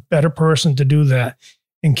not a better person to do that.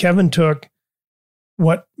 And Kevin took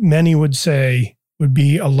what many would say would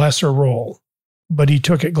be a lesser role, but he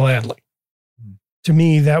took it gladly. To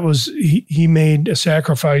me, that was, he made a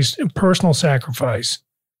sacrifice, a personal sacrifice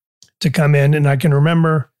to come in. And I can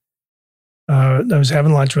remember I was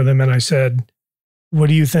having lunch with him and I said, what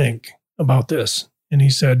do you think about this? And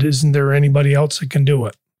he said, isn't there anybody else that can do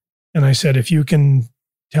it? And I said, if you can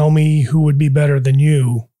tell me who would be better than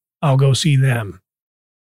you, I'll go see them.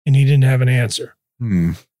 And he didn't have an answer.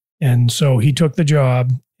 And so he took the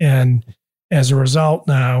job. And as a result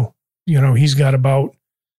now, he's got about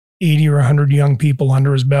 80 or 100 young people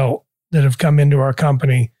under his belt that have come into our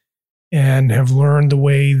company and have learned the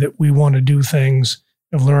way that we want to do things,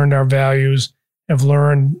 have learned our values, have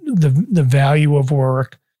learned the value of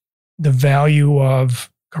work, the value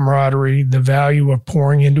of camaraderie, the value of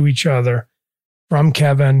pouring into each other. From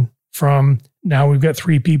Kevin, now we've got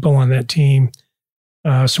 3 people on that team.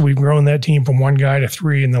 So we've grown that team from 1 guy to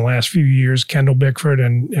 3 in the last few years, Kendall Bickford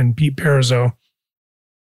and Pete Perizzo.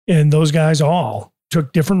 And those guys all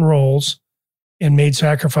took different roles and made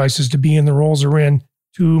sacrifices to be in the roles they're in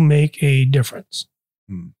to make a difference.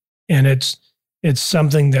 And it's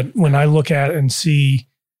something that when I look at it and see,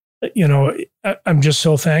 I'm just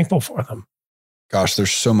so thankful for them. Gosh,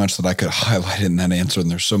 there's so much that I could highlight in that answer,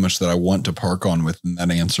 and there's so much that I want to park on within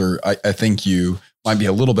that answer. I think you might be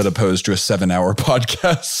a little bit opposed to a 7-hour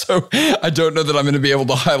podcast, so I don't know that I'm going to be able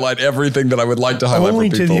to highlight everything that I would like to highlight Only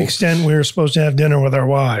for people. To the extent we were supposed to have dinner with our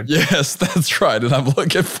wives. Yes, that's right, and I'm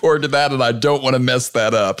looking forward to that, and I don't want to mess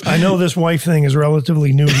that up. I know this wife thing is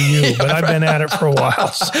relatively new to you, but I've been at it for a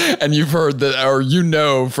while. And you've heard that,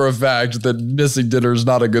 or for a fact that missing dinner is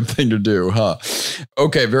not a good thing to do, huh?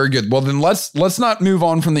 Okay, very good. Well, then let's not move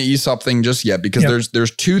on from the ESOP thing just yet, because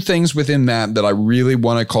there's 2 things within that I really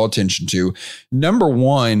want to call attention to. Number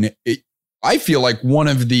one, I feel like one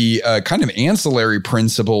of the kind of ancillary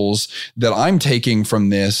principles that I'm taking from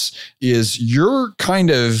this is you're kind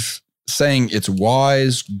of saying it's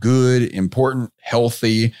wise, good, important,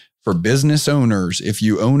 healthy for business owners. If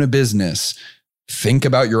you own a business, think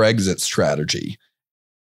about your exit strategy.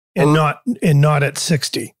 And not at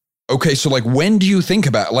 60. Okay, so when do you think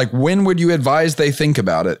about it? When would you advise they think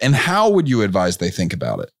about it? And how would you advise they think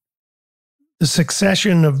about it? The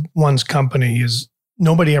succession of one's company is,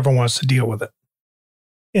 nobody ever wants to deal with it.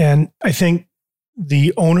 And I think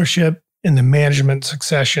the ownership and the management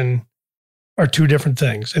succession are 2 different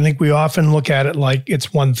things. I think we often look at it like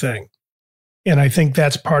it's one thing. And I think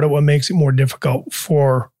that's part of what makes it more difficult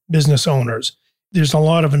for business owners. There's a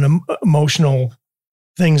lot of emotional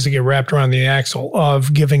things that get wrapped around the axle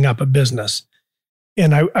of giving up a business.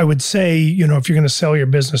 And I would say, if you're going to sell your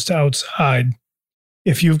business to outside,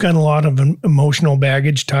 if you've got a lot of emotional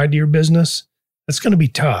baggage tied to your business, that's going to be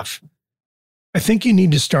tough. I think you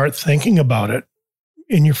need to start thinking about it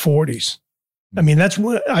in your 40s. I mean, that's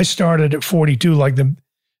what I started at 42.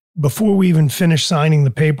 Before we even finished signing the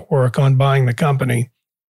paperwork on buying the company,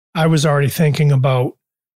 I was already thinking about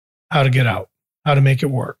how to get out, how to make it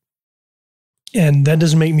work. And that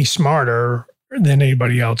doesn't make me smarter than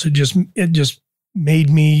anybody else. It just made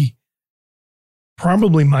me,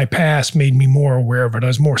 probably my past made me more aware of it. I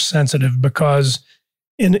was more sensitive because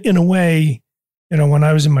in a way, when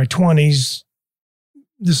I was in my 20s,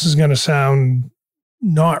 this is going to sound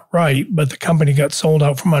not right, but the company got sold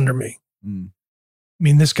out from under me. I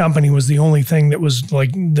mean, this company was the only thing that was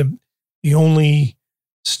the only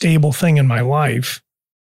stable thing in my life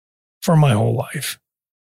for my whole life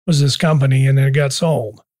was this company, and then it got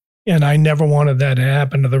sold. And I never wanted that to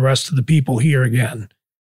happen to the rest of the people here again.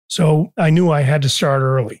 So I knew I had to start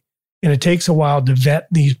early. And it takes a while to vet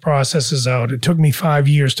these processes out. It took me 5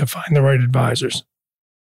 years to find the right advisors.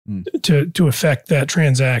 to affect that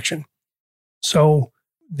transaction. So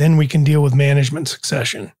then we can deal with management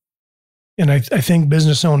succession. And I think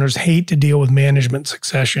business owners hate to deal with management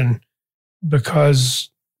succession because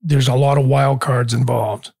there's a lot of wild cards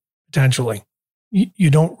involved, potentially. You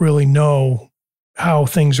don't really know how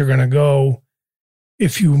things are going to go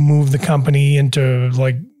if you move the company into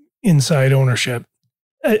like inside ownership.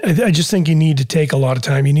 I just think you need to take a lot of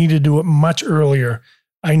time. You need to do it much earlier.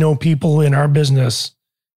 I know people in our business,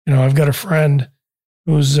 I've got a friend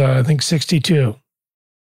who's, I think 62.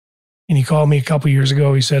 And he called me a couple years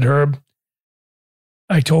ago. He said, Herb,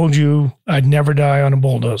 I told you I'd never die on a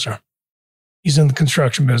bulldozer. He's in the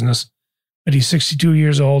construction business, but he's 62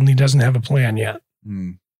 years old and he doesn't have a plan yet.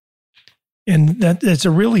 And that's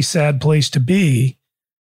a really sad place to be.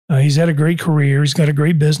 He's had a great career. He's got a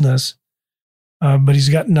great business, but he's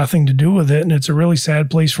got nothing to do with it. And it's a really sad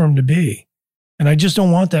place for him to be. And I just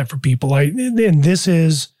don't want that for people. And this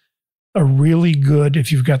is a really good,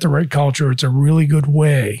 if you've got the right culture, it's a really good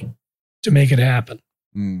way to make it happen.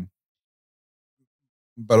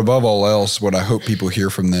 But above all else, what I hope people hear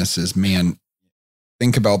from this is, man,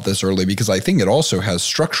 think about this early, because I think it also has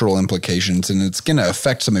structural implications and it's going to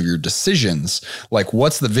affect some of your decisions. Like,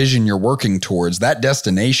 what's the vision you're working towards? That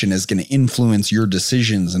destination is going to influence your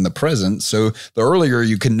decisions in the present. So the earlier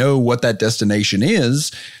you can know what that destination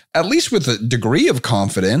is, at least with a degree of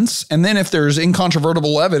confidence. And then if there's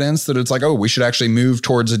incontrovertible evidence that it's like, oh, we should actually move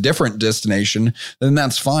towards a different destination, then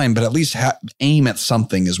that's fine. But at least aim at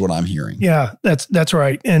something is what I'm hearing. Yeah, that's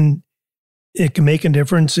right. And it can make a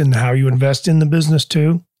difference in how you invest in the business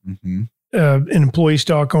too. An employee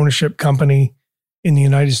stock ownership company in the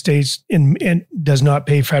United States and does not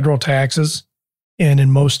pay federal taxes. And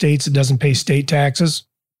in most states, it doesn't pay state taxes.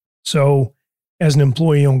 So as an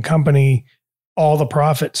employee-owned company, all the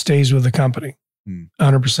profit stays with the company,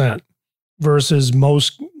 100%. Versus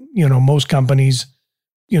most companies,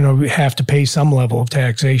 have to pay some level of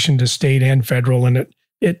taxation to state and federal, and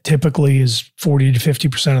it typically is 40 to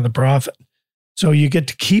 50% of the profit. So you get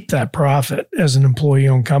to keep that profit as an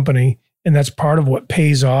employee-owned company, and that's part of what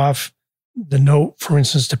pays off the note, for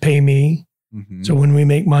instance, to pay me. So when we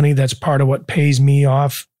make money, that's part of what pays me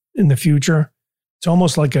off in the future. It's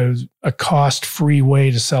almost like a cost-free way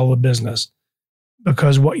to sell the business,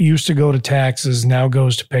 because what used to go to taxes now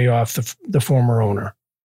goes to pay off the former owner.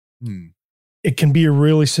 It can be a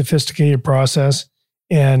really sophisticated process.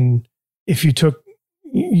 And if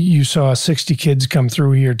you saw 60 kids come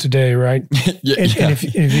through here today, right? And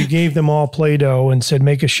if you gave them all Play-Doh and said,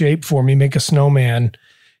 make a shape for me, make a snowman,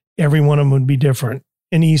 every one of them would be different.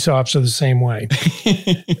 And ESOPs are the same way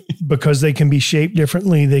because they can be shaped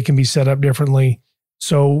differently. They can be set up differently.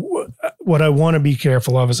 So what I want to be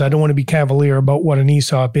careful of is I don't want to be cavalier about what an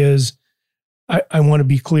ESOP is. I want to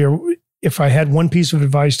be clear. If I had one piece of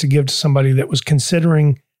advice to give to somebody that was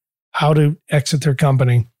considering how to exit their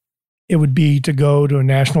company, it would be to go to a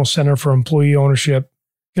National Center for Employee Ownership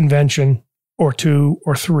convention or 2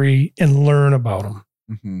 or 3 and learn about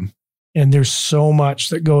them. And there's so much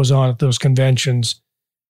that goes on at those conventions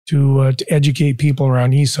to educate people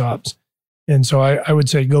around ESOPs. And so I would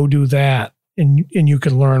say go do that. And you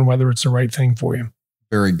can learn whether it's the right thing for you.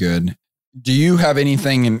 Very good. Do you have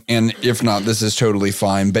anything, and if not, this is totally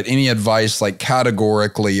fine, but any advice like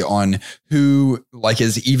categorically on who like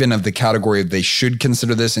is even of the category of they should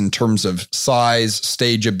consider this in terms of size,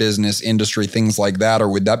 stage of business, industry, things like that? Or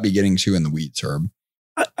would that be getting too in the weeds, Herb?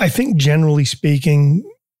 I think generally speaking,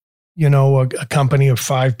 a company of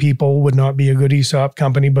 5 people would not be a good ESOP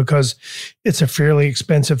company because it's a fairly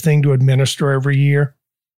expensive thing to administer every year.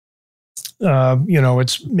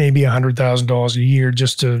 It's maybe $100,000 a year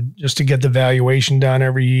just to get the valuation done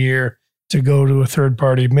every year, to go to a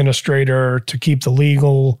third-party administrator, to keep the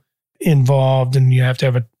legal involved, and you have to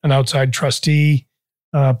have an outside trustee.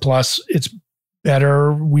 Plus, it's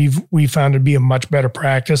better. We found it to be a much better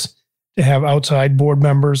practice to have outside board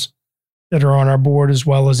members that are on our board as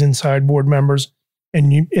well as inside board members,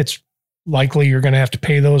 and it's likely you're going to have to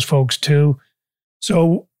pay those folks too.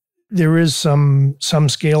 So there is some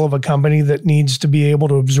scale of a company that needs to be able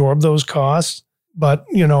to absorb those costs. But,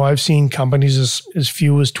 I've seen companies as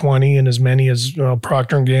few as 20 and as many as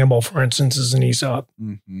Procter & Gamble, for instance, is an ESOP.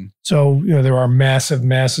 So, there are massive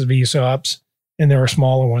ESOPs and there are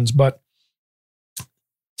smaller ones. But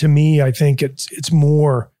to me, I think it's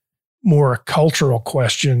more a cultural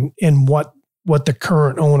question in what the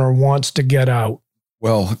current owner wants to get out.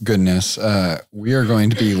 Well, goodness, we are going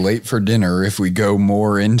to be late for dinner if we go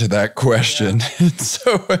more into that question.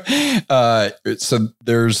 Yeah. So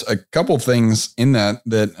there's a couple things in that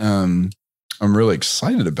I'm really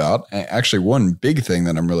excited about. Actually, one big thing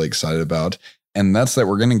that I'm really excited about And that's that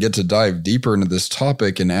we're going to get to dive deeper into this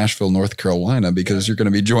topic in Asheville, North Carolina, because you're going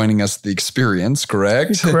to be joining us at the experience,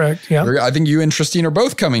 correct? Correct, yeah. I think you and Tristina are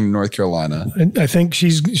both coming to North Carolina. I think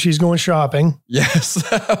she's going shopping. Yes,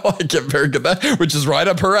 I like it. Very good. Which is right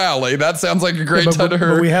up her alley. That sounds like a great time to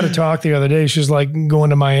her. But we had a talk the other day. She's like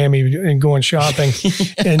going to Miami and going shopping.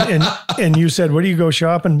 and you said, where do you go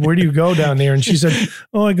shopping? Where do you go down there? And she said,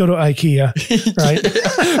 oh, I go to IKEA, right?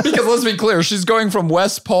 Because let's be clear, she's going from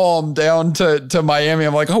West Palm down to Miami.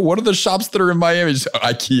 I'm like, oh, what are the shops that are in Miami? She's,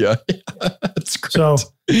 IKEA. That's great. So,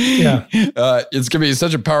 yeah. It's going to be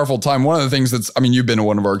such a powerful time. One of the things you've been to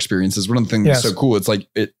one of our experiences. One of the things that's so cool. It's like,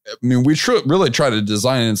 we really try to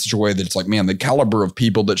design it in such a way that it's like, man, the caliber of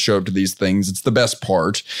people that show up to these things, it's the best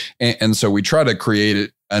part. And so we try to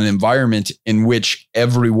create an environment in which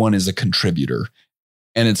everyone is a contributor.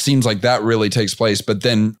 And it seems like that really takes place. But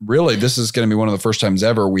then really, this is going to be one of the first times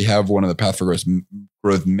ever we have one of the Path for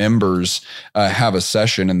Growth members have a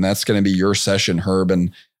session. And that's going to be your session, Herb.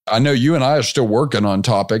 And I know you and I are still working on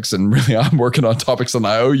topics, and really I'm working on topics and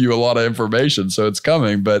I owe you a lot of information. So it's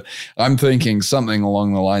coming. But I'm thinking something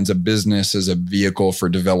along the lines of business as a vehicle for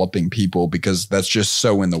developing people, because that's just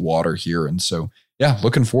so in the water here. And so, yeah,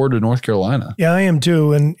 looking forward to North Carolina. Yeah, I am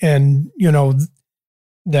too. And you know,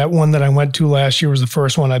 that one that I went to last year was the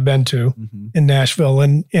first one I've been to in Nashville.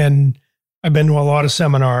 And I've been to a lot of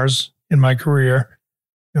seminars in my career,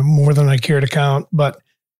 more than I care to count. But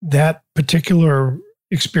that particular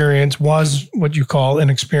experience was what you call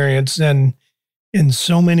an experience. And in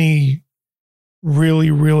so many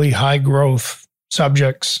really, really high growth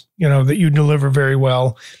subjects, you know, that you deliver very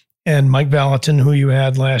well. And Mike Valentin, who you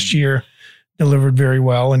had last year, delivered very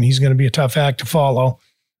well. And he's going to be a tough act to follow.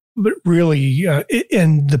 But really,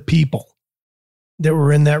 and the people that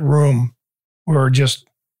were in that room were just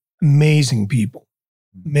amazing people.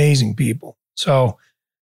 So,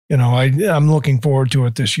 you know, I'm looking forward to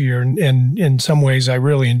it this year. And in some ways, I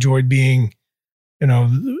really enjoyed being, you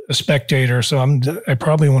know, a spectator. So I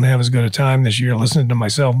probably won't have as good a time this year listening to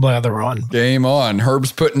myself blather on. Game on.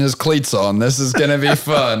 Herb's putting his cleats on. This is going to be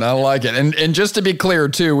fun. I like it. And just to be clear,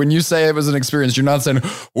 too, when you say it was an experience, you're not saying,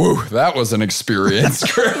 whoa, that was an experience.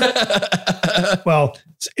 Well,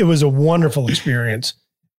 it was a wonderful experience.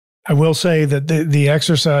 I will say that the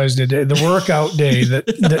exercise today, the workout day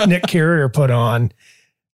that Nick Carrier put on,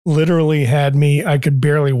 literally had me, I could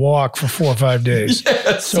barely walk for 4 or 5 days.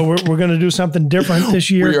 Yes. So we're going to do something different this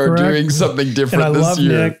year. We are correct? doing something different and I this love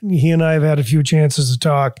year. Nick. He and I have had a few chances to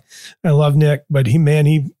talk. I love Nick, but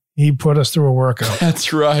he put us through a workout.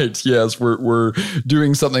 That's right. Yes, we're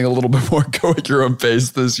doing something a little bit more go at your own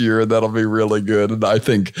pace this year, and that'll be really good, and I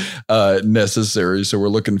think necessary. So we're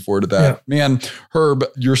looking forward to that. Yeah. Man, Herb,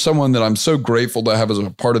 you're someone that I'm so grateful to have as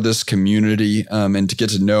a part of this community, and to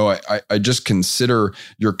get to know. I just consider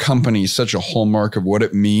your company such a hallmark of what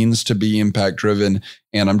it means to be impact driven.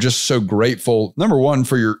 And I'm just so grateful, number one,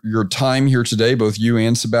 for your time here today, both you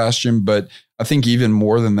and Sebastian, but I think even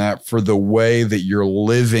more than that, for the way that you're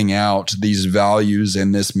living out these values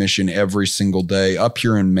and this mission every single day up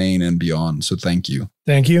here in Maine and beyond. So thank you.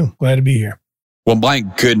 Thank you. Glad to be here. Well, my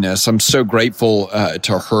goodness, I'm so grateful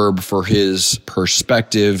to Herb for his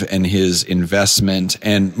perspective and his investment,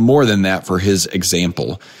 and more than that, for his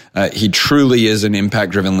example. He truly is an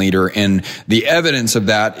impact-driven leader, and the evidence of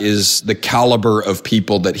that is the caliber of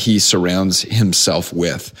people that he surrounds himself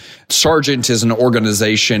with. Sargent is an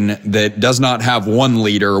organization that does not have one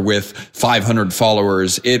leader with 500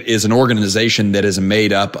 followers. It is an organization that is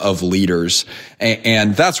made up of leaders.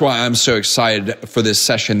 And that's why I'm so excited for this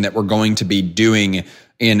session that we're going to be doing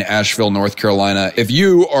in Asheville, North Carolina. If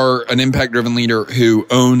you are an impact-driven leader who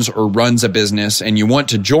owns or runs a business and you want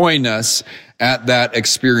to join us at that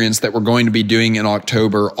experience that we're going to be doing in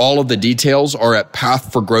October, all of the details are at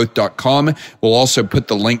pathforgrowth.com. We'll also put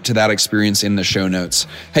the link to that experience in the show notes.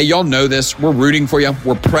 Hey, y'all know this. We're rooting for you.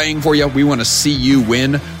 We're praying for you. We want to see you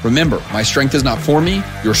win. Remember, my strength is not for me.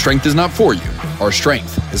 Your strength is not for you. Our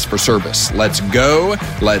strength is for service. Let's go.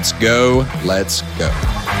 Let's go. Let's go.